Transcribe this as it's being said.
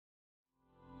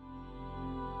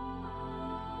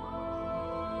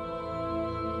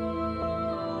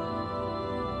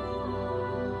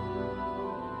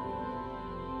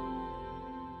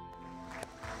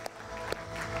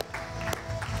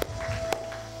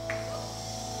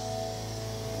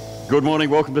Good morning,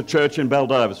 welcome to church in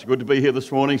Baldivis. Good to be here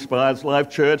this morning, Spires Life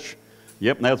Church.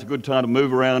 Yep, now's a good time to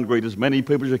move around, greet as many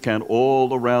people as you can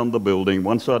all around the building,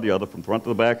 one side to the other, from front to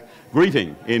the back.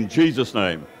 Greeting in Jesus'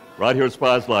 name, right here at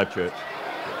Spires Life Church.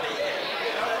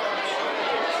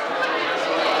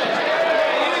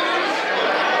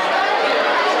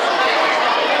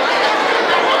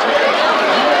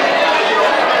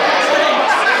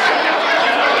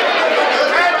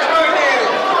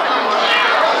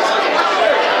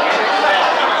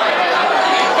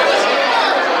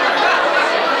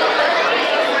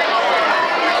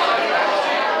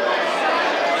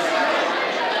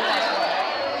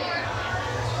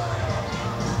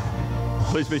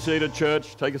 Please be seated,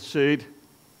 church. Take a seat.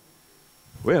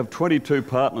 We have 22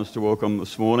 partners to welcome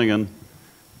this morning, and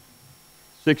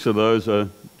 6 of those are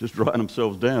just writing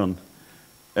themselves down.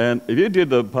 And if you did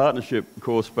the partnership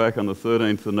course back on the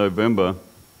 13th of November,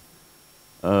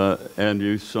 and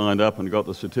you signed up and got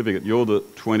the certificate, you're the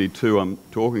 22 I'm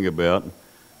talking about.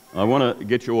 I want to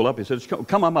get you all up here. So just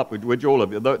come on up with you all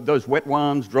of you. Those wet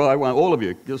ones, dry ones, all of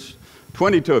you. Just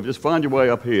 22 of you. Just find your way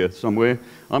up here somewhere.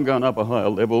 I'm going up a higher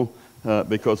level.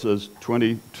 Because there's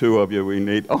 22 of you we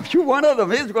need. Oh, you're one of them.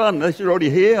 Here's one. You're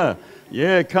already here.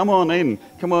 Yeah, come on in.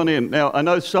 Come on in. Now, I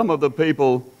know some of the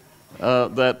people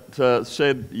that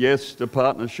said yes to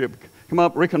partnership. Come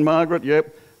up, Rick and Margaret.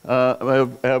 Yep,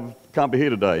 can't be here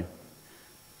today.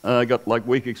 Got like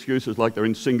weak excuses, like they're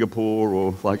in Singapore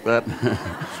or like that.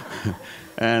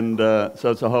 And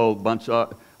so it's a whole bunch. I'm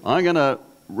going to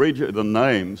read you the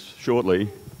names shortly.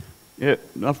 Yeah,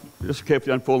 just careful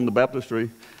you don't fall in the baptistry.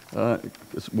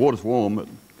 Water's warm, but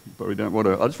you probably don't want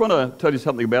to. I just want to tell you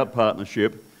something about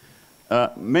partnership.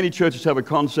 Many churches have a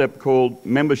concept called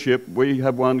membership. We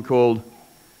have one called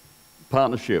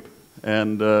partnership.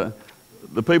 And the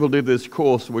people did this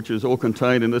course, which is all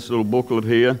contained in this little booklet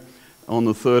here, on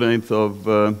the 13th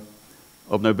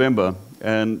of November.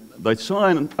 And they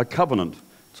sign a covenant.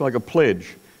 It's like a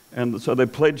pledge. And so they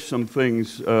pledge some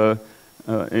things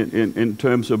in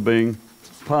terms of being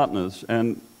partners.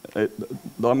 And I'm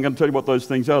going to tell you what those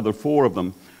things are. There are 4 of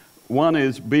them. One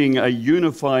is being a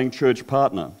unifying church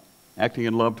partner, acting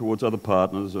in love towards other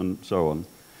partners and so on.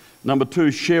 Number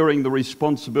 2, sharing the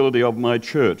responsibility of my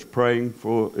church, praying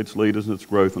for its leaders and its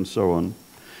growth and so on.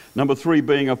 Number 3,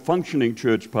 being a functioning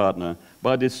church partner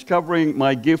by discovering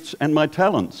my gifts and my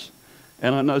talents.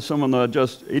 And I know some of them are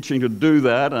just itching to do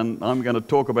that, and I'm going to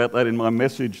talk about that in my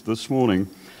message this morning.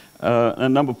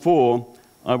 And number 4,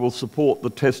 I will support the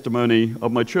testimony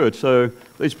of my church. So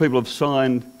these people have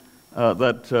signed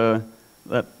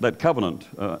that covenant,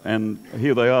 and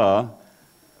here they are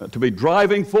to be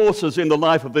driving forces in the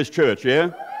life of this church.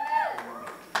 Yeah,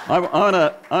 I'm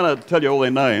gonna tell you all their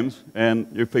names, and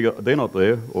you figure they're not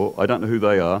there, or I don't know who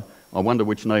they are. I wonder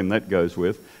which name that goes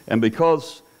with. And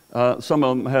because some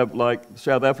of them have like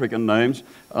South African names,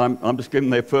 I'm just giving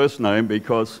their first name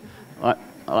because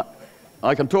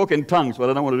I can talk in tongues,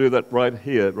 but I don't want to do that right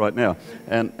here, right now.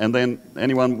 And then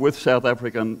anyone with South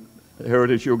African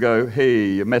heritage, you'll go, hey,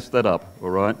 you messed that up, all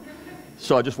right?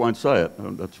 So I just won't say it.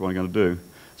 That's what I'm going to do.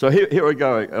 So here we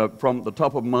go. From the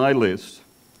top of my list,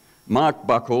 Mark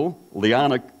Buckle,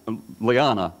 Liana. I'm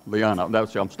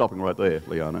stopping right there,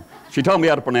 Liana. She told me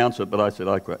how to pronounce it, but I said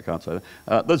I can't say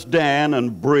that. There's Dan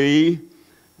and Bree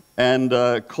and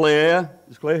Claire.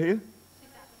 Is Claire here? She's out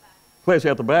the back. Claire's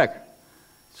out the back.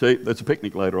 See, there's a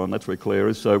picnic later on, that's where Claire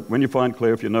is. So when you find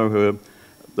Claire, if you know her.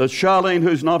 There's Charlene,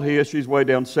 who's not here, she's way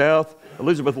down south.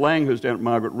 Elizabeth Lang, who's down at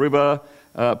Margaret River.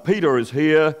 Peter is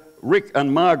here. Rick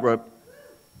and Margaret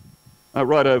are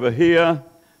right over here.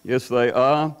 Yes, they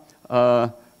are.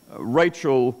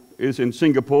 Rachel is in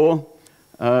Singapore.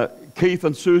 Keith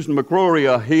and Susan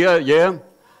McCrory are here, yeah.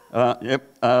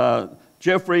 Yep.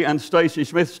 Jeffrey and Stacey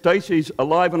Smith. Stacey's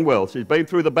alive and well. She's been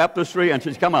through the baptistry and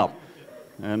she's come up.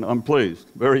 And I'm pleased,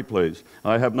 very pleased.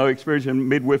 I have no experience in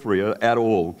midwifery at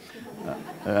all.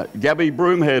 Gabby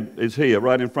Broomhead is here,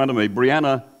 right in front of me.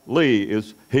 Brianna Lee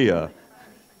is here.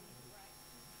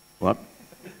 What?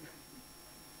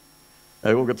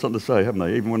 They've all got something to say, haven't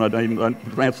they? Even when I don't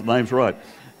pronounce the names right.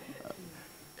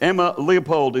 Emma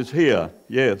Leopold is here,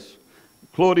 yes.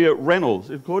 Claudia Reynolds.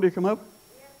 Did Claudia come up?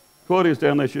 Yeah. Claudia's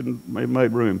down there, she hadn't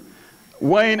made room.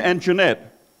 Wayne and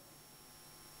Jeanette.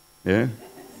 Yeah?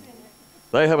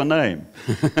 They have a name.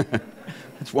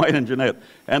 It's Wayne and Jeanette.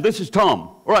 And this is Tom.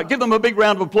 All right, give them a big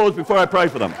round of applause before I pray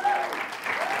for them.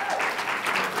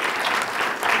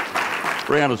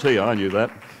 Brianna's here, I knew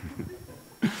that.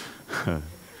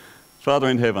 Father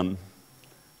in heaven,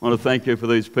 I want to thank you for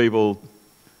these people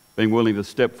being willing to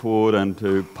step forward and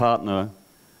to partner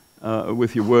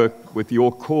with your work, with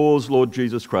your cause, Lord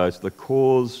Jesus Christ, the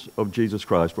cause of Jesus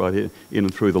Christ right here in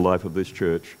and through the life of this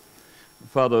church.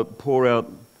 Father, pour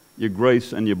out your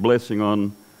grace and your blessing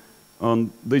on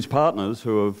these partners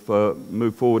who have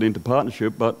moved forward into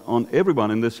partnership, but on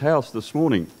everyone in this house this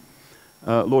morning.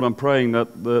 Lord, I'm praying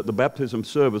that the baptism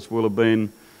service will have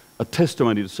been a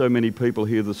testimony to so many people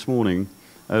here this morning.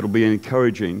 It'll be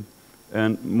encouraging.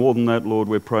 And more than that, Lord,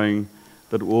 we're praying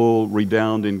that it will all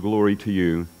redound in glory to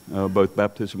you, both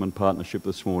baptism and partnership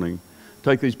this morning.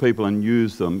 Take these people and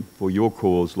use them for your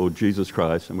cause, Lord Jesus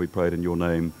Christ, and we pray it in your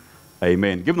name.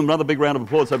 Amen. Give them another big round of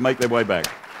applause so they make their way back,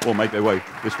 or make their way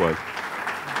this way.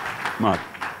 Mark.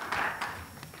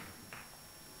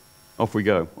 Off we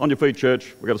go. On your feet,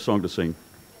 church. We've got a song to sing.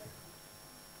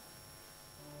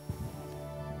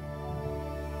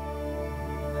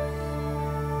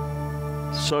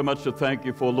 So much to thank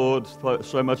you for, Lord.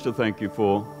 So much to thank you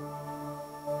for.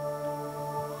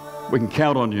 We can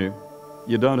count on you.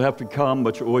 You don't have to come,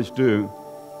 but you always do.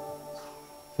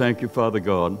 Thank you, Father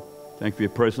God. Thank you for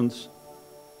your presence.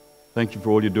 Thank you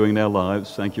for all you're doing in our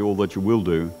lives. Thank you all that you will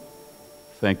do.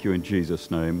 Thank you in Jesus'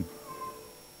 name.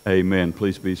 Amen.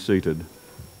 Please be seated.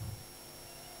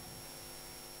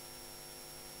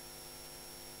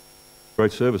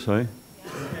 Great service, hey?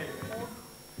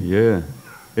 Yeah.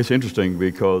 It's interesting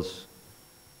because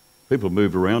people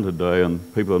move around today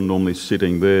and people are normally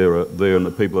sitting there and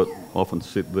the people that often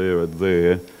sit there are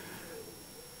there.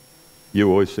 You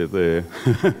always sit there.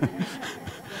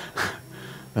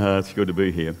 It's good to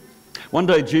be here. One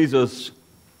day Jesus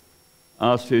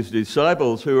asked his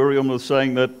disciples who were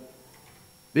saying that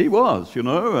he was,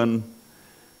 and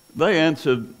they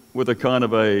answered with a kind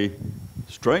of a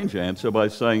strange answer by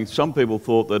saying some people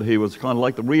thought that he was kind of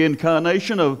like the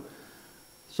reincarnation of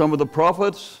some of the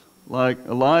prophets, like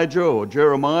Elijah or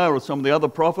Jeremiah or some of the other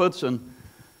prophets. And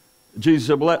Jesus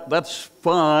said, well, that's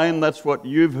fine, that's what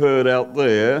you've heard out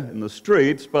there in the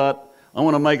streets, but I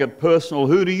want to make it personal.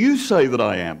 Who do you say that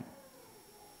I am?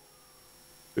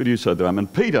 Who do you say that I am?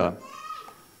 And Peter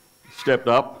stepped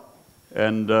up,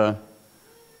 and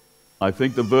I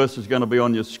think the verse is going to be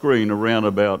on your screen around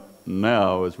about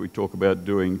now as we talk about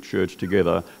doing church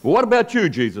together. Well, what about you,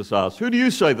 Jesus asked? Who do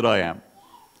you say that I am?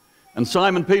 And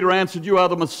Simon Peter answered, you are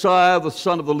the Messiah, the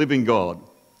Son of the living God.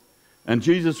 And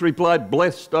Jesus replied,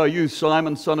 blessed are you,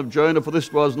 Simon, son of Jonah, for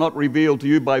this was not revealed to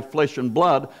you by flesh and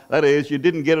blood. That is, you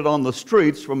didn't get it on the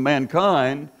streets from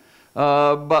mankind,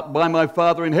 but by my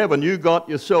Father in heaven. You got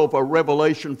yourself a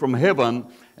revelation from heaven.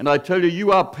 And I tell you,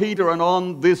 you are Peter, and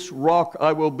on this rock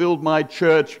I will build my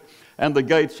church, and the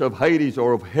gates of Hades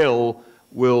or of hell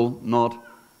will not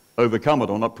overcome it,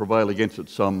 or not prevail against it,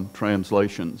 some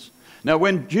translations. Now,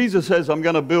 when Jesus says, I'm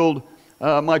going to build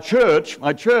my church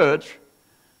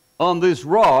on this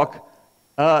rock,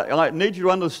 I need you to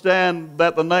understand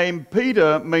that the name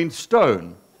Peter means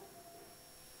stone.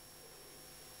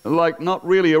 Like not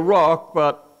really a rock,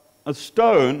 but a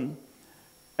stone.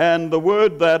 And the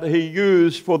word that he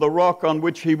used for the rock on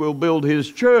which he will build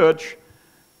his church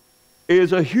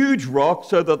is a huge rock,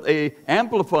 so that the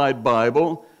Amplified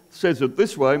Bible says it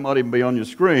this way, might even be on your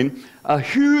screen, a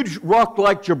huge rock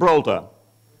like Gibraltar.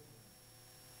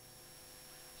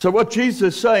 So what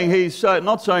Jesus is saying, he's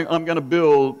not saying, I'm going to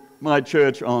build my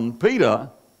church on Peter.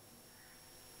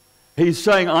 He's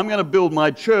saying, I'm going to build my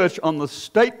church on the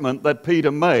statement that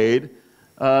Peter made,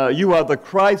 you are the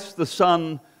Christ, the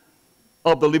Son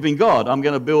of the living God. I'm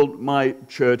going to build my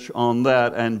church on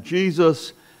that. And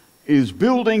Jesus is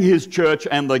building his church,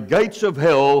 and the gates of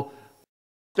hell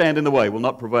stand in the way, will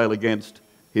not prevail against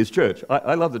his church.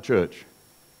 I love the church.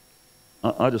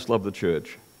 I just love the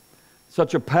church.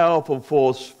 Such a powerful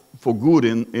force for good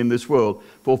in this world,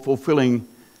 for fulfilling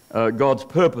God's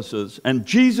purposes. And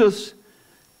Jesus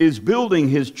is building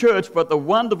his church, but the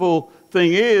wonderful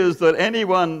thing is that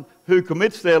anyone who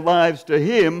commits their lives to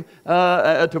him,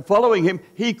 to following him,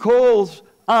 he calls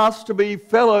us to be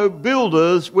fellow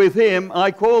builders with him.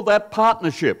 I call that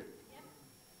partnership.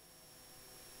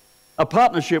 A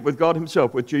partnership with God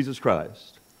himself, with Jesus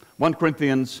Christ. 1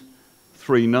 Corinthians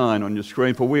 3:9 on your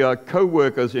screen. For we are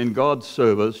co-workers in God's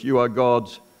service. You are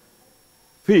God's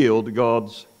field,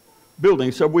 God's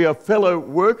building. So we are fellow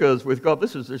workers with God.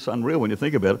 This is just unreal when you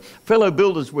think about it. Fellow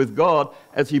builders with God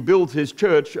as he builds his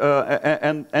church,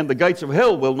 and the gates of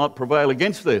hell will not prevail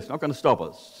against this. Not going to stop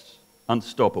us.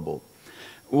 Unstoppable.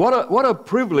 What a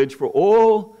privilege for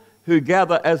all who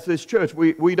gather as this church.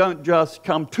 We don't just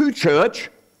come to church.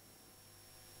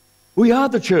 We are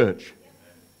the church.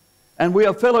 And we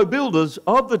are fellow builders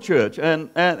of the church.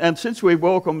 And since we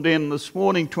welcomed in this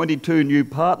morning 22 new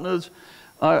partners,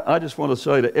 I just want to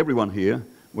say to everyone here,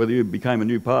 whether you became a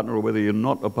new partner or whether you're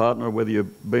not a partner, or whether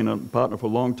you've been a partner for a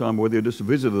long time, or whether you're just a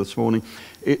visitor this morning,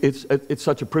 it's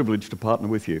such a privilege to partner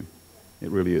with you. It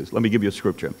really is. Let me give you a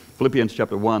scripture. Philippians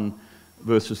chapter 1,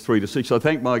 verses 3 to 6. I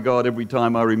thank my God every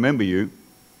time I remember you.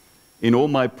 In all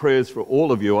my prayers for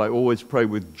all of you, I always pray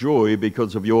with joy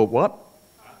because of your what?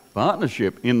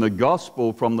 Partnership in the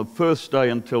gospel from the first day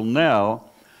until now,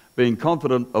 being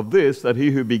confident of this, that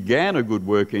he who began a good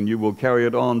work in you will carry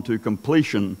it on to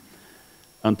completion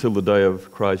until the day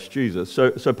of Christ Jesus.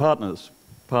 So partners,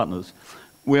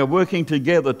 we are working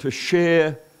together to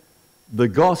share the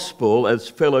gospel as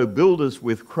fellow builders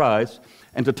with Christ,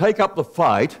 and to take up the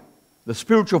fight, the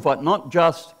spiritual fight, not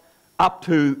just up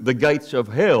to the gates of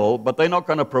hell, but they're not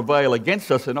going to prevail against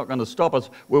us, they're not going to stop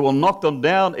us. We will knock them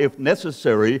down if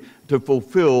necessary to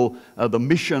fulfill the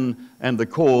mission and the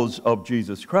cause of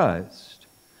Jesus Christ.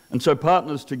 And so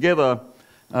partners, together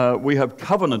we have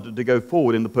covenanted to go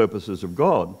forward in the purposes of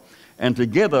God. And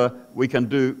together we can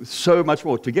do so much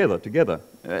more. Together.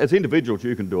 As individuals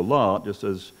you can do a lot, just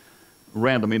as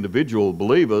random individual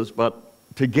believers, but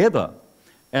together.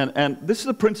 And this is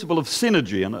the principle of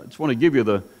synergy, and I just want to give you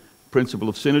the principle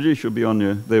of synergy. Should be on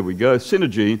your, there we go.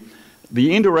 Synergy,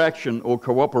 the interaction or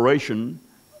cooperation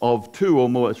of two or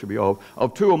more, it should be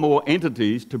of two or more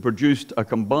entities to produce a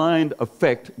combined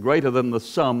effect greater than the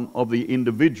sum of the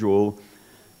individual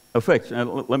effects.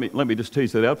 And let me just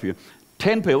tease that out for you.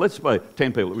 10 people, let's say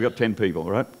 10 people, we've got 10 people,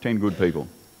 right? 10 good people,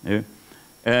 yeah?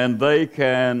 And they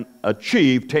can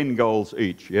achieve 10 goals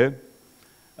each, yeah?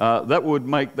 That would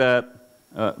make that,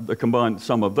 the combined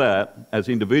sum of that, as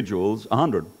individuals,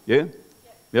 100, yeah?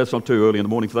 Yeah, it's not too early in the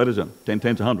morning for that, is it? 10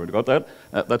 times 100, got that?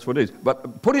 That's what it is.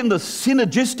 But put in the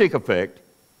synergistic effect,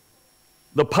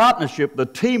 the partnership, the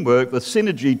teamwork, the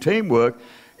synergy teamwork,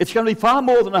 it's going to be far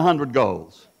more than 100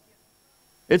 goals.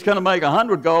 It's going to make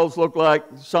 100 goals look like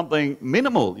something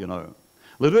minimal, you know.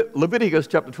 Leviticus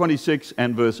chapter 26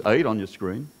 and verse 8 on your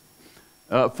screen.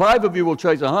 5 of you will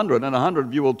chase 100, and 100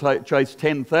 of you will chase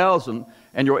 10,000,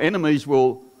 and your enemies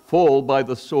will fall by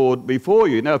the sword before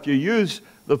you. Now, if you use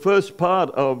the first part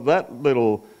of that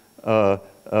little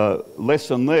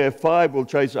lesson there, 5 will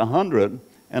chase 100,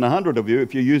 and 100 of you,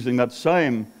 if you're using that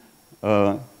same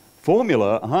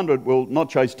formula, 100 will not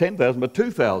chase 10,000, but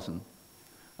 2,000.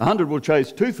 100 will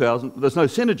chase 2,000, there's no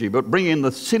synergy, but bring in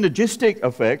the synergistic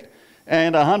effect,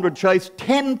 and 100 chase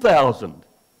 10,000.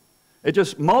 It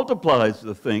just multiplies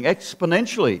the thing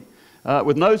exponentially.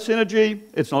 With no synergy,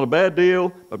 it's not a bad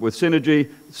deal, but with synergy,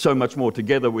 so much more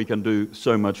together, we can do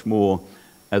so much more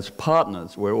as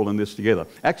partners. We're all in this together.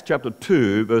 Acts chapter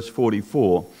 2, verse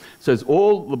 44 says,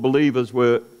 all the believers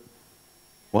were,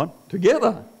 what?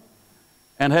 Together,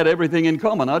 and had everything in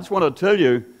common. I just want to tell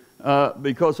you,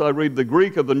 because I read the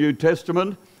Greek of the New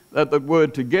Testament, that the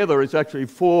word together is actually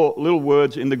 4 little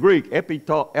words in the Greek,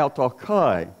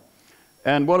 epitautokai.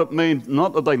 And what it means,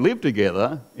 not that they live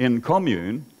together in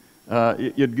commune,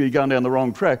 you're going down the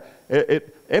wrong track.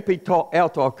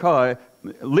 Epitautokai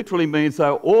literally means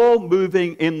they're all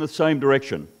moving in the same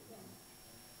direction.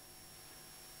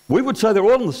 We would say they're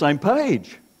all on the same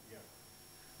page.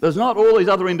 There's not all these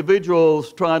other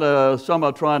individuals some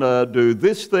are trying to do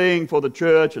this thing for the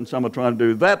church, and some are trying to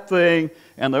do that thing,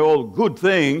 and they're all good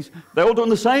things. They're all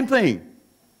doing the same thing.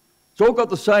 It's all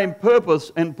got the same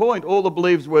purpose and point. All the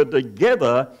believers were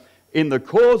together in the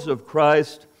cause of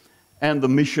Christ and the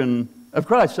mission of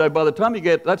Christ. So by the time you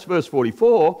get, that's verse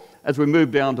 44, as we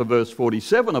move down to verse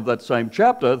 47 of that same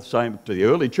chapter, same to the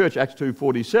early church, Acts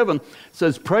 2:47,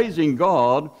 says, praising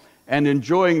God and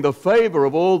enjoying the favor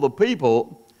of all the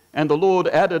people, and the Lord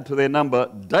added to their number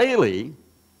daily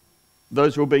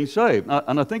those who were being saved.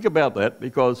 And I think about that,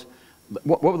 because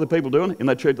what were the people doing in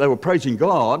that church? They were praising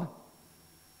God.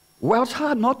 Well, it's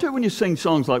hard not to when you sing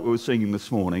songs like we were singing this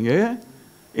morning, yeah?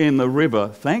 In the river,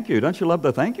 thank you. Don't you love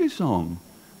the thank you song?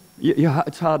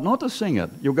 It's hard not to sing it.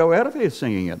 You'll go out of here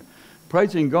singing it.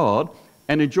 Praising God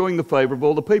and enjoying the favour of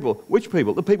all the people. Which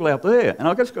people? The people out there. And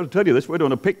I've just got to tell you this, we're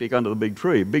doing a picnic under the big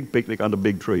tree, big picnic under the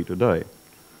big tree today.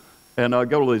 And I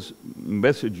got all these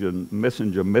messenger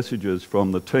messages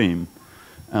from the team,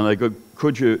 and they go,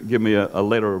 could you give me a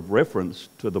letter of reference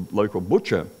to the local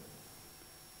butcher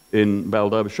in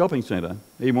Baldover Shopping Centre?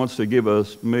 He wants to give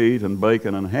us meat and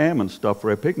bacon and ham and stuff for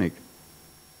our picnic.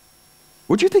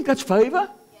 Would you think that's favour?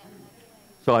 Yeah.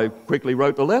 So I quickly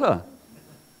wrote the letter.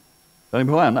 I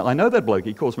know that bloke,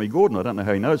 he calls me Gordon. I don't know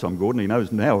how he knows I'm Gordon. He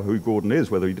knows now who Gordon is,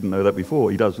 whether he didn't know that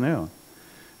before. He does now.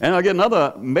 And I get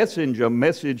another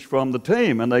message from the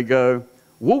team, and they go,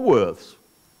 Woolworths.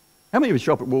 How many of you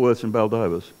shop at Woolworths in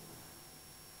Baldovers?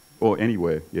 Or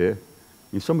anywhere, yeah?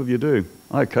 And some of you do.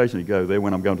 I occasionally go there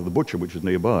when I'm going to the butcher, which is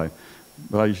nearby.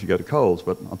 But I usually go to Coles,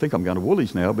 but I think I'm going to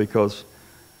Woolies now because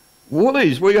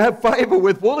Woolies, we have favour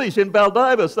with Woolies in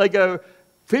Baldivis. They go,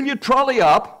 fill your trolley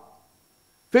up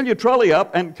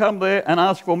and come there and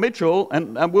ask for Mitchell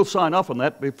and we'll sign off on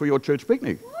that for your church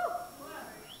picnic.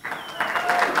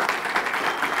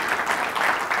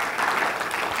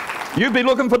 You'd be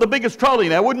looking for the biggest trolley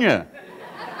now, wouldn't you?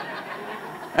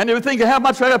 And you would think, how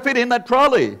much they fit in that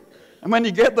trolley? And when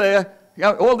you get there,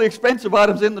 all the expensive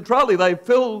items in the trolley, they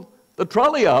fill the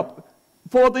trolley up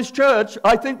for this church.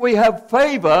 I think we have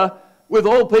favour with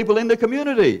all people in the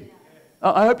community.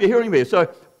 I hope you're hearing me. So,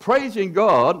 praising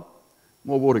God.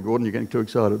 More water, Gordon, you're getting too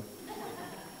excited.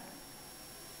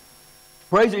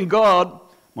 Praising God.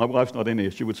 My wife's not in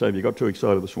here. She would say, you got too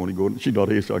excited this morning, Gordon. She's not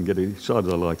here, so I can get as excited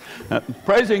as I like.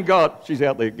 Praising God. She's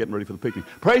out there getting ready for the picnic.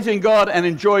 Praising God and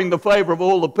enjoying the favour of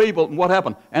all the people. And what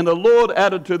happened? And the Lord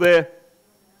added to their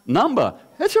number.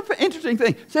 That's an interesting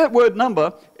thing. See that word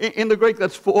number? In the Greek,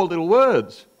 that's 4 little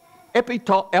words.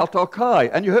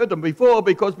 Epitautokai. And you heard them before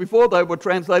because before they were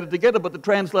translated together, but the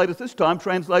translators this time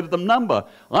translated them number.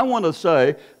 I want to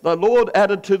say the Lord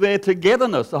added to their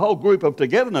togetherness, the whole group of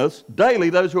togetherness, daily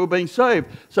those who were being saved.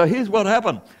 So here's what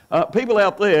happened. People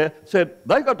out there said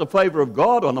they got the favour of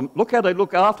God on them. Look how they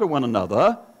look after one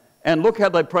another. And look how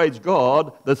they praise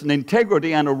God. There's an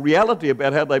integrity and a reality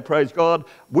about how they praise God.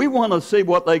 We want to see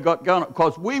what they got going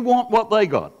because we want what they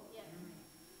got. Yeah.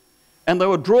 And they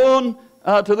were drawn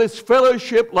to this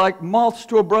fellowship like moths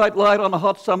to a bright light on a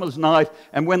hot summer's night.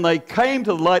 And when they came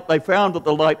to the light, they found that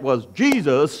the light was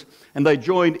Jesus. And they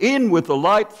joined in with the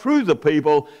light through the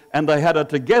people. And they had a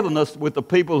togetherness with the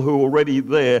people who were already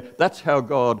there. That's how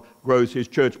God grows his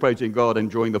church, praising God,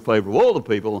 enjoying the favour of all the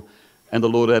people. And the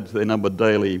Lord adds to their number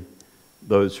daily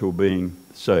those who are being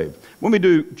saved. When we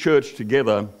do church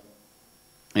together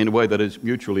in a way that is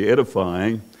mutually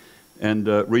edifying and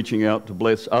reaching out to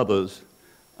bless others,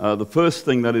 the first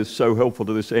thing that is so helpful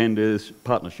to this end is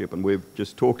partnership, and we've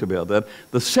just talked about that.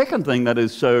 The second thing that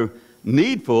is so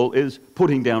needful is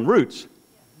putting down roots.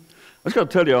 I just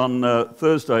got to tell you, on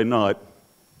Thursday night,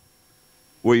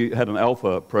 we had an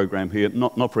Alpha program here,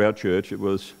 not for our church. It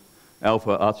was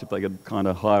Alpha asked if they could kind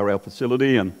of hire our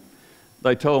facility, and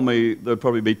they told me there'd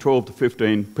probably be 12 to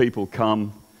 15 people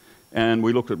come, and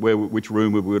we looked at which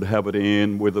room we would have it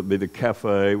in, whether it be the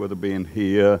cafe, whether it be in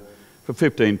here. For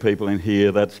 15 people in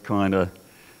here, that's kind of,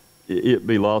 it'd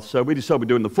be lost. So we decided we'd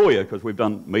do it in the foyer because we've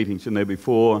done meetings in there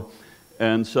before.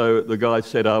 And so the guy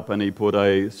set up and he put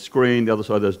a screen, the other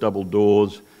side there's double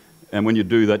doors. And when you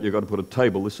do that, you've got to put a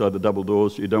table this side of the double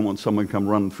doors. You don't want someone to come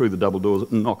running through the double doors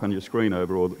and knock on your screen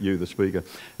over, or you, the speaker.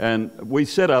 And we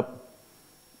set up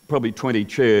probably 20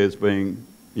 chairs being,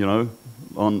 we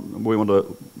want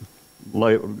to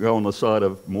go on the side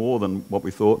of more than what we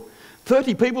thought.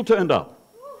 30 people turned up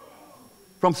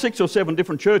from 6 or 7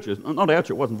 different churches. Not our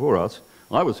church, it wasn't for us.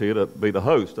 I was here to be the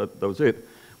host, that was it.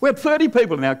 We had 30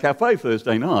 people in our cafe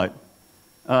Thursday night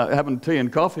having tea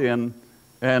and coffee and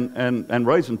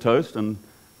raisin toast and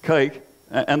cake,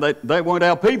 and they weren't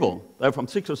our people. They were from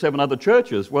 6 or 7 other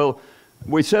churches. Well,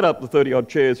 we set up the 30-odd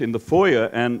chairs in the foyer,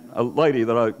 and a lady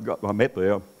that I met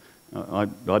there, I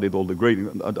did all the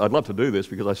greeting. I'd love to do this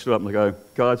because I stood up and I go,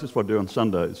 guys, this is what I do on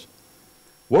Sundays.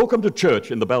 Welcome to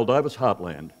church in the Baldivis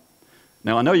heartland.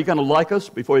 Now, I know you're going to like us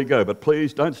before you go, but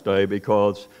please don't stay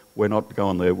because we're not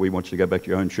going there. We want you to go back to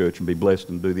your own church and be blessed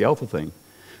and do the Alpha thing.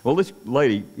 Well, this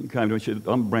lady came to me and said,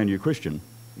 I'm a brand new Christian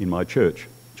in my church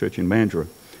in Mandurah.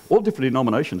 All different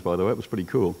denominations, by the way. It was pretty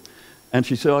cool. And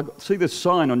she said, I see this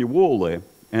sign on your wall there.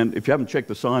 And if you haven't checked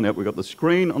the sign out, we've got the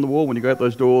screen on the wall when you go out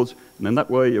those doors. And then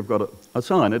that way you've got a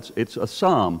sign. It's a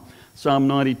psalm, Psalm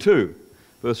 92,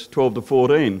 verse 12 to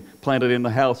 14. Planted in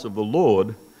the house of the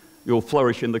Lord, you'll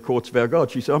flourish in the courts of our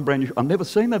God. She said, I'm brand new. I've never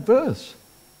seen that verse.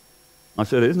 I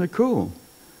said, isn't it cool?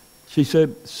 She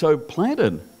said, so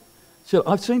planted. She said,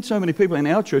 I've seen so many people in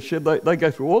our church, they go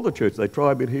through all the churches. They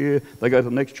try a bit here, they go to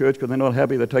the next church because they're not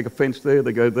happy, they take offence there,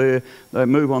 they go there, they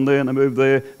move on there and they move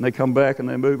there, and they come back and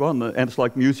they move on. And it's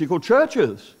like musical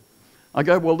churches. I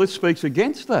go, well, this speaks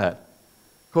against that.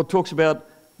 God talks about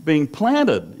being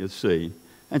planted, you see.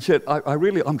 And she said,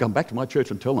 I'm going back to my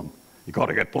church and tell them, you've got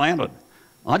to get planted.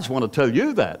 I just want to tell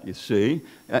you that, you see.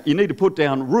 You need to put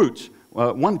down roots.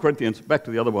 1 Corinthians, back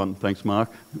to the other one, thanks Mark.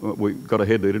 We got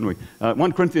ahead there, didn't we?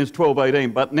 1 Corinthians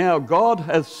 12:18. But now God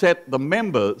has set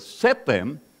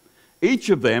them, each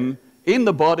of them, in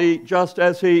the body just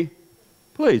as he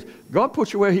pleased. God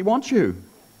puts you where he wants you.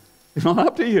 It's not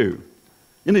up to you.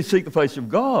 You need to seek the face of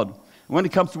God. When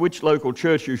it comes to which local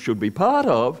church you should be part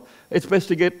of, it's best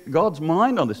to get God's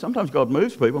mind on this. Sometimes God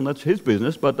moves people, and that's his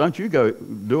business, but don't you go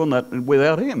doing that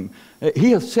without him.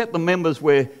 He has set the members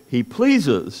where he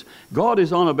pleases. God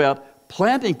is on about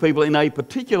planting people in a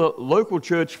particular local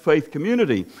church faith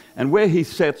community, and where he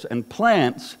sets and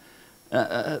plants,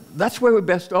 that's where we're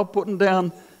best off putting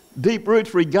down deep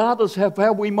roots, regardless of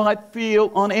how we might feel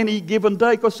on any given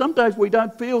day, because some days we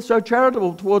don't feel so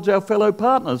charitable towards our fellow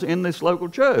partners in this local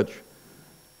church.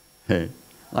 Hey,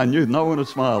 I knew no one would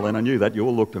smile, and I knew that. You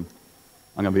all looked at him.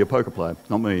 I'm going to be a poker player,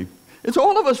 not me. It's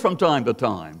all of us from time to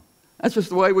time. That's just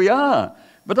the way we are.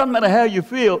 But it doesn't matter how you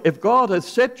feel. If God has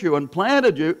set you and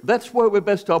planted you, that's where we're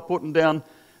best off putting down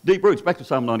deep roots. Back to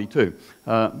Psalm 92.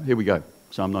 Here we go.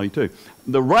 Psalm 92.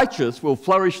 The righteous will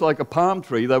flourish like a palm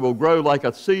tree. They will grow like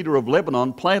a cedar of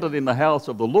Lebanon, planted in the house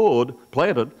of the Lord.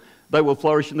 Planted. They will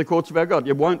flourish in the courts of our God.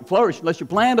 You won't flourish unless you're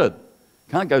planted.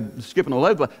 Can't go skipping all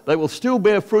over. They will still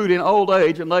bear fruit in old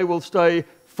age, and they will stay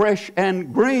fresh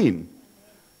and green.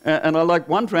 And I like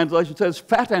one translation says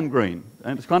fat and green.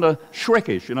 And it's kind of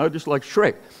Shrekish, just like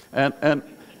Shrek. And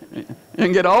you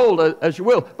can get old as you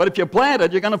will. But if you're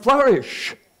planted, you're going to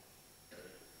flourish.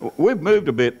 We've moved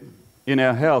a bit in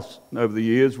our house over the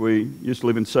years. We used to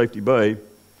live in Safety Bay,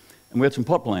 and we had some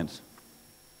pot plants.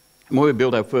 And when we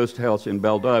built our first house in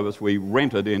Baldivis, we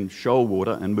rented in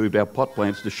Shoalwater and moved our pot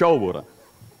plants to Shoalwater.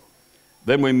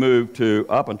 Then we moved to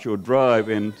Arpenshire Drive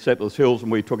in Settlers Hills,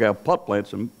 and we took our pot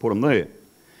plants and put them there.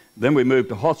 Then we moved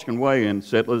to Hoskin Way in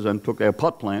Settlers and took our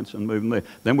pot plants and moved them there.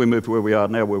 Then we moved to where we are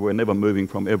now, where we're never moving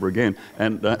from ever again,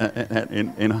 and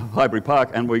in Highbury Park,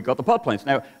 and we got the pot plants.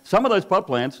 Now, some of those pot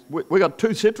plants, we got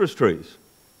 2 citrus trees,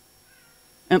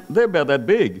 and they're about that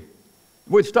big.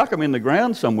 If we'd stuck them in the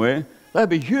ground somewhere, they'd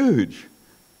be huge.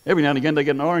 Every now and again they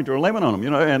get an orange or a lemon on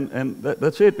them, and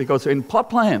that's it, because in pot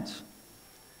plants,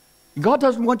 God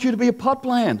doesn't want you to be a pot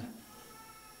plant. He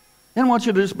doesn't want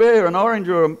you to just bear an orange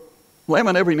or a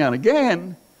lemon every now and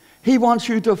again. He wants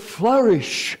you to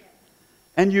flourish.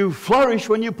 And you flourish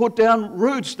when you put down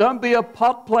roots. Don't be a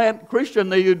pot plant Christian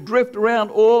that you drift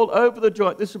around all over the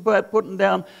joint. This is about putting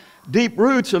down deep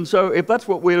roots. And so if that's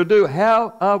what we're to do,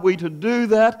 how are we to do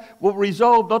that? Well,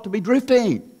 resolve not to be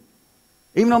drifting.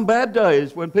 Even on bad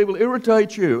days when people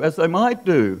irritate you, as they might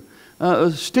do.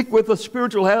 Stick with the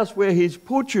spiritual house where he's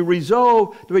put you.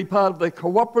 Resolve to be part of the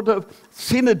cooperative,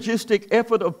 synergistic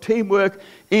effort of teamwork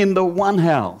in the one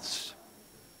house.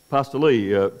 Pastor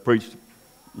Lee preached,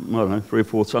 3 or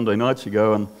 4 Sunday nights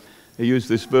ago, and he used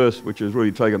this verse, which has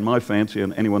really taken my fancy,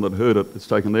 and anyone that heard it, it's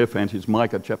taken their fancy. It's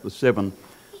Micah chapter 7,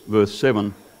 verse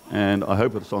 7, and I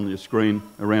hope it's on your screen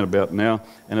around about now.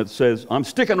 And it says, I'm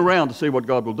sticking around to see what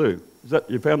God will do. Is that,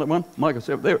 you found that one? Micah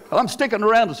 7, there. I'm sticking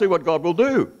around to see what God will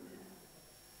do.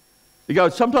 You go,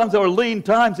 sometimes there are lean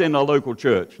times in a local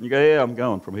church. And you go, yeah, I'm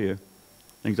going from here.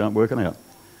 Things aren't working out.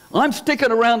 I'm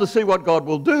sticking around to see what God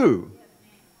will do.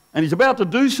 And he's about to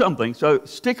do something, so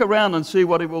stick around and see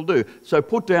what he will do. So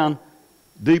put down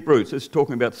deep roots. It's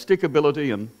talking about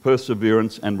stickability and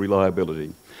perseverance and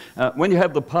reliability. When you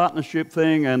have the partnership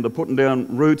thing and the putting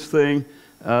down roots thing,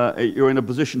 you're in a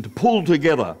position to pull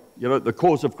together, the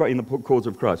cause of Christ, in the cause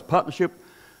of Christ. Partnership,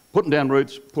 putting down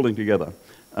roots, pulling together.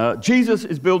 Jesus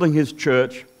is building his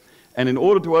church, and in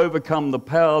order to overcome the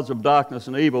powers of darkness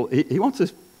and evil, he wants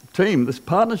this team, this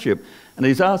partnership, and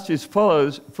he's asked his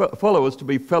followers to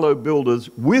be fellow builders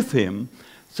with him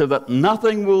so that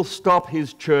nothing will stop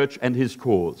his church and his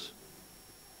cause.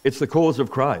 It's the cause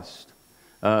of Christ.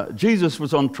 Jesus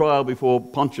was on trial before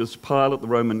Pontius Pilate, the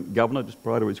Roman governor, just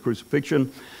prior to his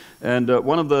crucifixion, and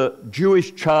one of the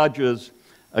Jewish charges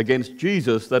against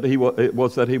Jesus that he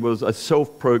was a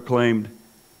self-proclaimed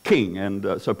king.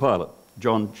 And so Pilate,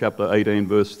 John chapter 18,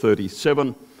 verse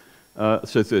 37,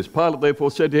 says this, Pilate therefore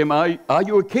said to him, are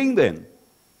you a king then?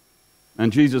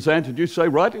 And Jesus answered, you say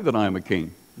rightly that I am a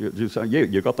king. You say, yeah,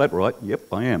 you got that right. Yep,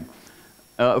 I am.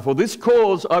 For this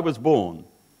cause I was born,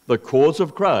 the cause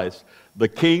of Christ, the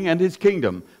king and his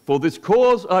kingdom. For this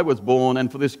cause I was born,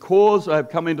 and for this cause I have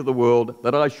come into the world,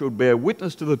 that I should bear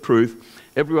witness to the truth.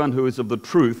 Everyone who is of the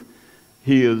truth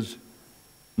hears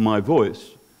my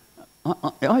voice.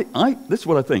 This is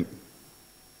what I think.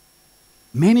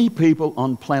 Many people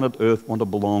on planet Earth want to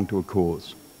belong to a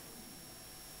cause.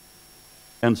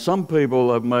 And some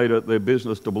people have made it their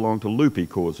business to belong to loopy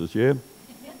causes, yeah?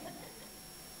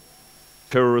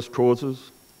 Terrorist causes,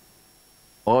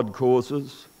 odd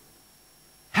causes.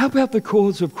 How about the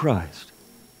cause of Christ?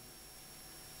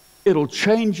 It'll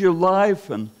change your life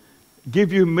and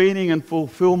give you meaning and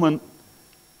fulfillment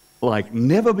like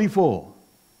never before.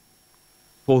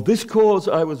 For this cause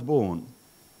I was born.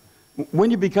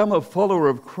 When you become a follower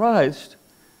of Christ,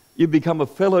 You become a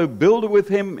fellow builder with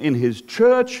him in his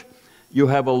church. You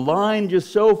have aligned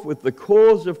yourself with the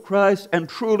cause of Christ, and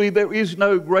truly there is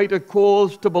no greater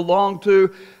cause to belong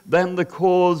to than the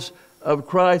cause of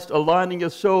Christ. Aligning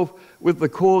yourself with the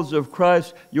cause of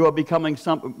Christ, you are becoming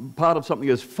part of something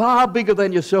that's far bigger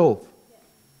than yourself.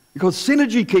 Because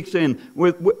synergy kicks in.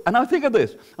 And I think of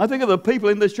this. I think of the people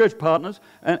in this church, partners,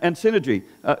 and synergy.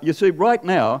 You see, right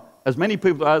now, as many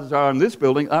people as are in this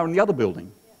building are in the other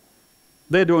building.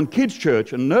 They're doing kids'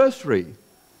 church and nursery.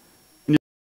 And you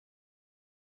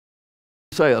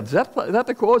say, is that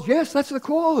the cause? Yes, that's the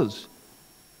cause.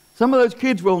 Some of those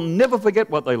kids will never forget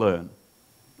what they learn.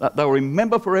 They'll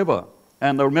remember forever,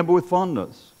 and they'll remember with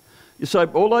fondness. You say,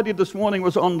 all I did this morning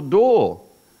was on the door,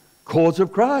 cause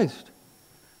of Christ.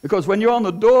 Because when you're on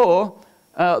the door,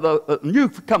 the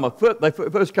newcomer, they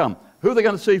first come. Who are they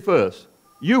going to see first?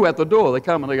 You at the door. They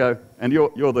come and they go, and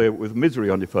you're there with misery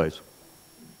on your face.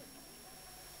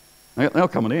 They're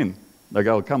coming in. They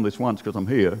go, I'll come this once because I'm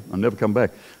here. I'll never come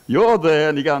back. You're there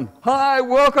and you're going, hi,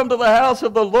 welcome to the house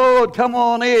of the Lord. Come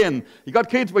on in. You got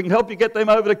kids, we can help you get them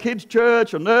over to kids'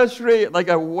 church or nursery. And they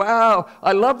go, wow,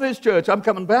 I love this church. I'm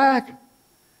coming back.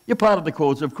 You're part of the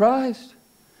cause of Christ.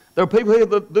 There are people here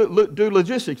that do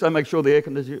logistics. They make sure the air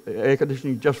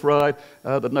conditioning is just right,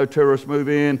 that no terrorists move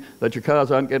in, that your cars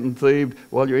aren't getting thieved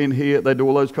while you're in here. They do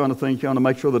all those kind of things, to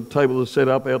make sure the tables are set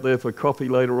up out there for coffee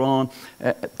later on.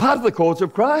 Part of the cause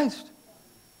of Christ.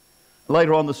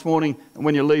 Later on this morning,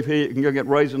 when you leave here, you can go get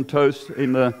raisin toast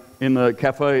in the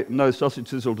cafe. No sausage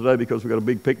sizzle today because we've got a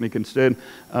big picnic instead.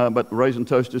 But raisin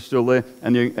toast is still there,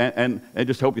 and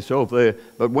just help yourself there.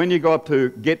 But when you go up to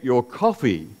get your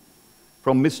coffee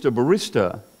from Mr.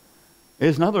 Barista,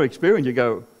 there's another experience. You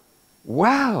go,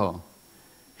 wow,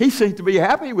 he seems to be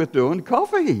happy with doing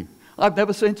coffee. I've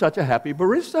never seen such a happy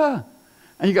barista.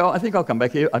 And you go, I think I'll come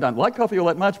back here. I don't like coffee all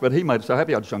that much, but he made it so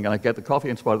happy, I'm going to get the coffee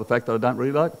in spite of the fact that I don't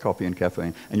really like coffee and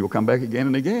caffeine. And you'll come back again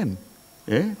and again.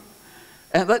 Yeah?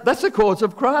 And that's the cause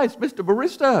of Christ, Mr.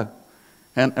 Barista.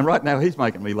 And right now he's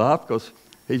making me laugh because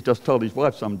he's just told his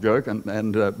wife some joke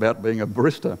and about being a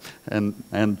barista.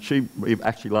 And she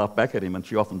actually laughed back at him, and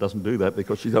she often doesn't do that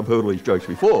because I've heard all these jokes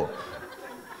before.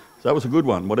 So that was a good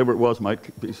one. Whatever it was, mate,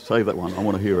 say that one. I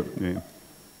want to hear it. Yeah.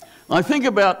 I think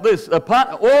about this.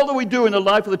 All that we do in the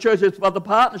life of the church is about the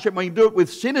partnership. We do it with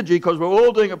synergy because we're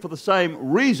all doing it for the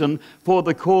same reason, for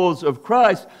the cause of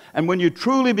Christ. And when you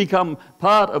truly become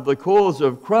part of the cause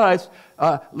of Christ,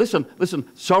 listen,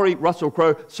 sorry Russell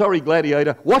Crowe, sorry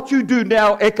Gladiator, what you do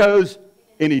now echoes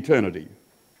in eternity.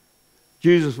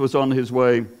 Jesus was on his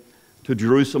way to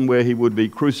Jerusalem where he would be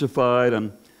crucified,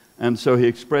 and so he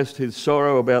expressed his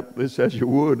sorrow about this, as you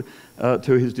would,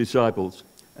 to his disciples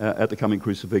at the coming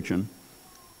crucifixion.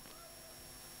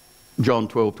 John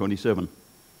 12:27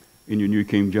 in your New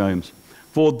King James.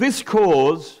 For this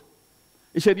cause,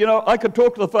 he said, I could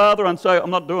talk to the Father and say,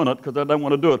 I'm not doing it because I don't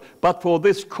want to do it. But for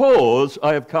this cause,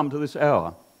 I have come to this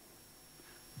hour.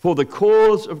 For the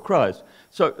cause of Christ.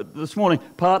 So this morning,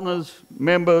 partners,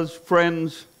 members,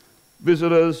 friends,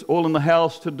 visitors, all in the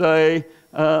house today,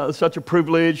 such a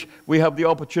privilege. We have the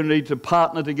opportunity to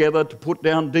partner together, to put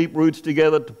down deep roots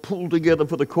together, to pull together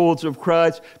for the cause of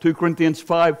Christ. 2 Corinthians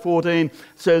 5:14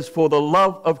 says, for the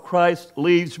love of Christ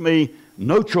leaves me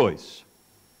no choice.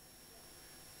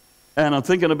 And I'm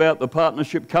thinking about the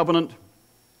partnership covenant,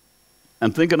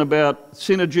 and thinking about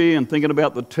synergy, and thinking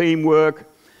about the teamwork.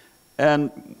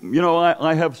 And,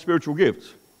 I have spiritual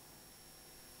gifts.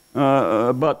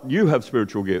 But you have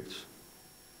spiritual gifts.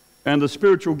 And the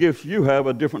spiritual gifts you have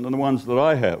are different than the ones that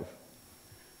I have.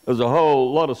 There's a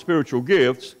whole lot of spiritual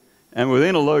gifts, and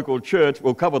within a local church,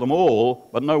 we'll cover them all,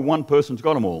 but no one person's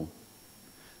got them all.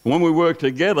 And when we work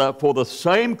together for the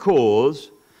same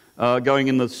cause, going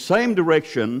in the same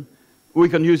direction, we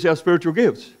can use our spiritual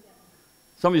gifts.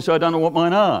 Some of you say, I don't know what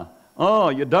mine are. Oh,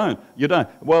 you don't.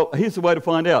 Well, here's the way to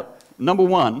find out. Number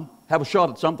one, have a shot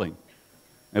at something.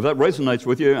 If that resonates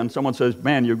with you and someone says,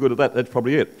 man, you're good at that, that's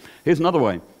probably it. Here's another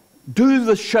way. Do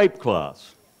the SHAPE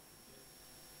class.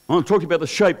 I want to talk to you about the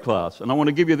SHAPE class, and I want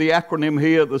to give you the acronym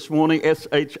here this morning,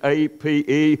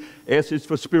 SHAPE. S is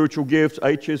for spiritual gifts,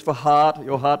 H is for heart,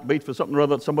 your heart beats for something or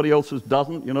other that somebody else's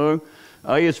doesn't,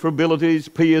 A is for abilities,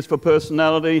 P is for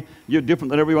personality. You're different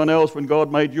than everyone else. When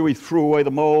God made you, he threw away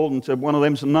the mold and said one of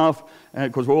them's enough,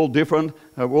 because we're all different,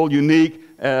 we're all unique.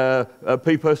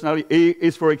 P, personality. E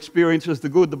is for experiences, the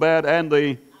good, the bad, and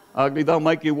the ugly. They'll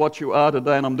make you what you are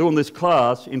today, and I'm doing this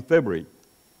class in February.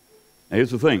 Now,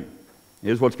 here's the thing.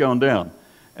 Here's what's going down.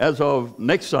 As of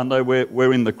next Sunday,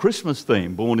 we're in the Christmas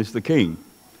theme, Born is the King.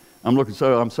 I'm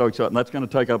so excited, and that's going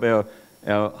to take up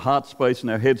our heart space and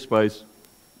our head space.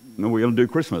 We're going to do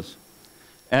Christmas.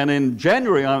 And in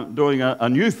January, I'm doing a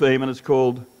new theme, and it's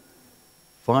called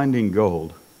Finding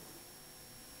Gold.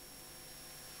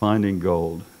 Finding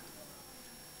Gold.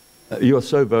 You are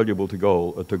so valuable to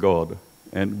God,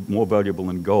 and more valuable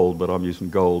than gold, but I'm using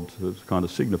gold to kind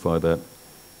of signify that.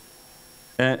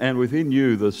 And within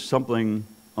you, there's something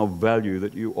of value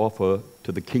that you offer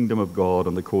to the kingdom of God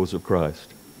and the cause of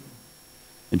Christ.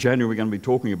 In January, we're going to be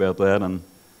talking about that, and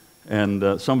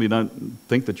some of you don't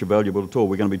think that you're valuable at all.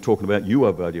 We're going to be talking about you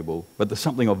are valuable, but there's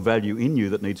something of value in you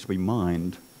that needs to be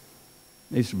mined,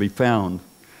 needs to be found,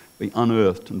 be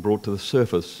unearthed and brought to the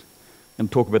surface. And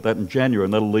talk about that in January,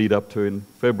 and that'll lead up to in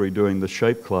February doing the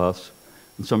shape class.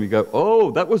 And some of you go,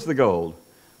 oh, that was the gold.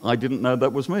 I didn't know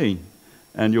that was me.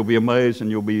 And you'll be amazed,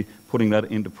 and you'll be putting that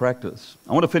into practice.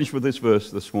 I want to finish with this verse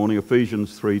this morning,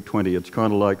 Ephesians 3:20. It's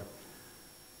kind of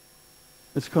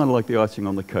like the icing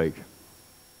on the cake.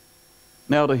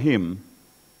 Now to him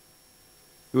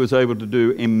who is able to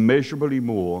do immeasurably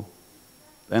more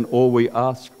than all we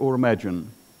ask or imagine,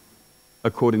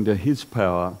 according to his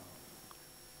power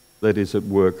that is at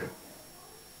work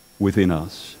within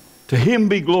us. To him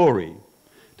be glory.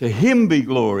 To him be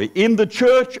glory in the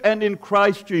church and in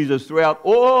Christ Jesus throughout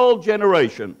all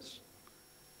generations,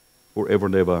 forever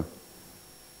and ever.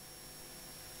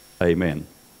 Amen.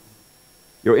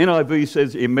 Your NIV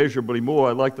says immeasurably more.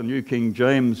 I like the New King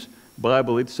James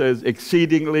Bible. It says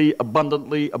exceedingly,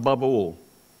 abundantly, above all.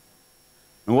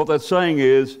 And what that's saying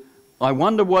is, I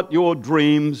wonder what your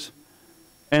dreams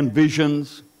and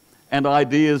visions and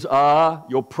ideas are,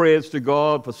 your prayers to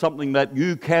God for something that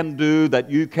you can do,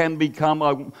 that you can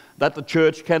become, that the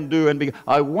church can do and be.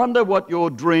 I wonder what your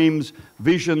dreams,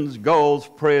 visions, goals,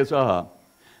 prayers are.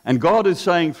 And God is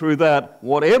saying through that,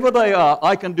 whatever they are,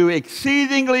 I can do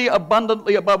exceedingly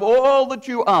abundantly above all that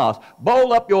you ask.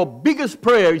 Bowl up your biggest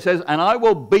prayer, he says, and I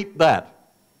will beat that.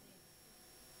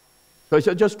 So he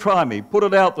said, just try me, put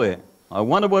it out there. I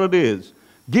wonder what it is.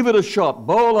 Give it a shot.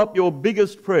 Bowl up your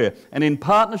biggest prayer. And in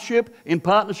partnership,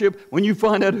 when you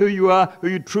find out who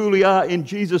you truly are in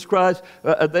Jesus Christ,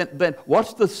 then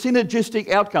what's the synergistic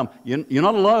outcome? You're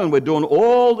not alone. We're doing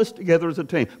all this together as a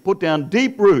team. Put down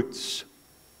deep roots.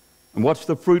 And watch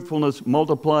the fruitfulness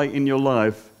multiply in your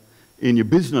life, in your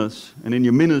business, and in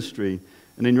your ministry,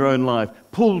 and in your own life.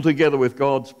 Pull together with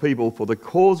God's people for the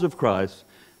cause of Christ,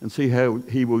 and see how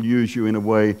he will use you in a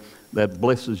way that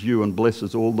blesses you and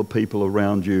blesses all the people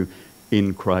around you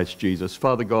in Christ Jesus.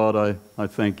 Father God, I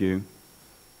thank you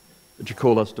that you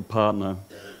call us to partner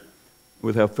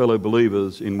with our fellow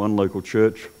believers in one local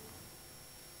church.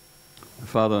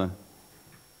 Father,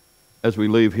 as we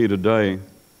leave here today,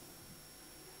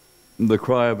 the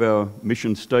cry of our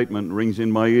mission statement rings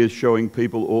in my ears, showing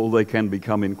people all they can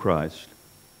become in Christ.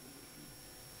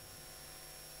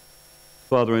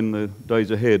 Father, in the days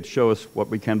ahead, show us what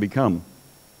we can become.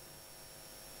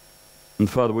 And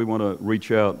Father, we want to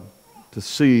reach out to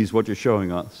seize what you're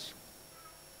showing us.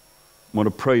 I want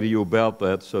to pray to you about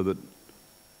that so that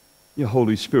your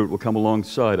Holy Spirit will come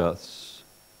alongside us,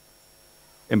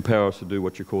 empower us to do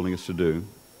what you're calling us to do.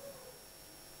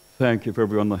 Thank you for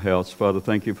everyone in the house, Father.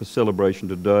 Thank you for celebration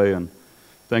today, and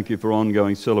thank you for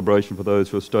ongoing celebration for those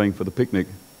who are staying for the picnic.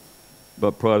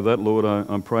 But prior to that, Lord,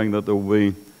 I'm praying that there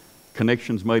will be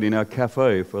connections made in our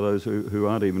cafe for those who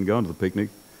aren't even going to the picnic,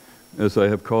 as they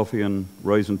have coffee and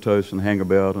raisin toast and hang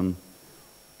about and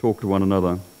talk to one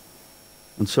another.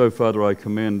 And so, Father, I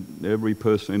commend every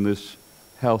person in this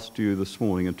house to you this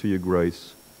morning and to your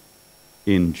grace.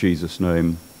 In Jesus'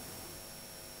 name,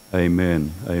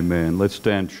 amen. Amen. Let's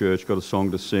stand, church. Got a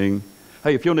song to sing.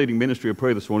 Hey, if you're needing ministry or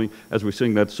prayer this morning, as we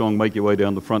sing that song, make your way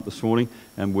down the front this morning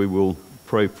and we will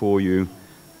pray for you.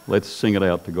 Let's sing it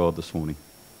out to God this morning.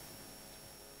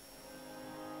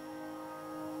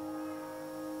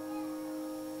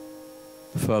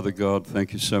 Father God,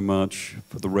 thank you so much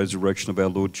for the resurrection of our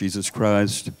Lord Jesus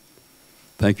Christ.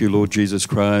 Thank you, Lord Jesus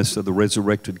Christ, that the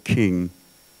resurrected King,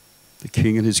 the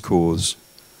King and his cause,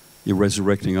 you're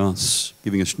resurrecting us,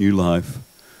 giving us new life,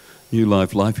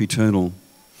 life eternal,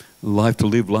 life to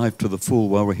live life to the full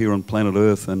while we're here on planet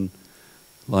Earth, and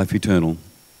life eternal.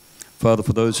 Father,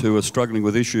 for those who are struggling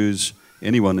with issues,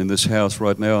 anyone in this house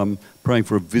right now, I'm praying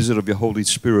for a visit of your Holy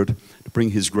Spirit to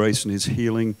bring his grace and his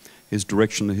healing, his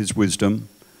direction and his wisdom.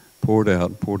 Pour it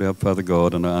out, Father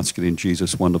God, and I ask it in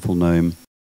Jesus' wonderful name.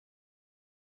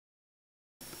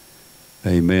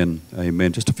 Amen,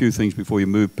 amen. Just a few things before you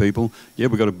move, people. Yeah,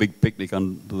 we've got a big picnic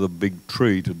under the big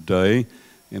tree today.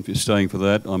 And if you're staying for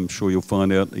that, I'm sure you'll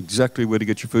find out exactly where to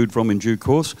get your food from in due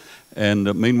course.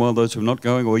 And meanwhile, those who are not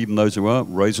going, or even those who are,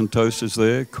 raisin toast is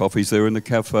there, coffee's there in the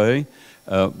cafe.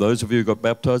 Those of you who got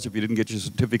baptized, if you didn't get your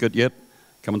certificate yet,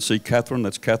 come and see Catherine.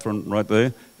 That's Catherine right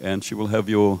there, and she will have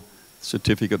your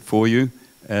certificate for you.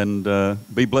 And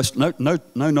be blessed. No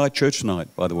night church tonight,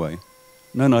 by the way.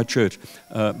 No night church.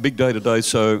 Big day today,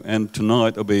 and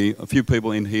tonight there'll be a few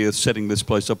people in here setting this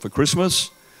place up for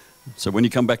Christmas. So when you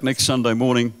come back next Sunday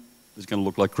morning, it's going to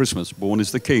look like Christmas. Born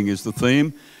is the King is the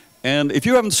theme. And if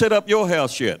you haven't set up your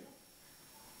house yet,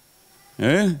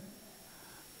 yeah,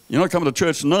 you're not coming to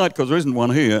church tonight because there isn't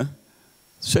one here.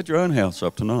 Set your own house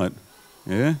up tonight.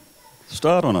 Yeah?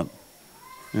 Start on it.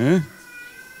 Yeah?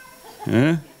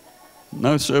 Yeah?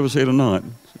 No service here tonight.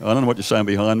 I don't know what you're saying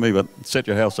behind me, but set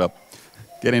your house up.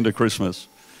 Get into Christmas.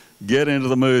 Get into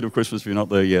the mood of Christmas if you're not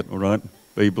there yet, all right?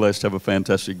 Be blessed. Have a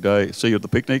fantastic day. See you at the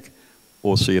picnic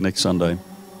or see you next Sunday.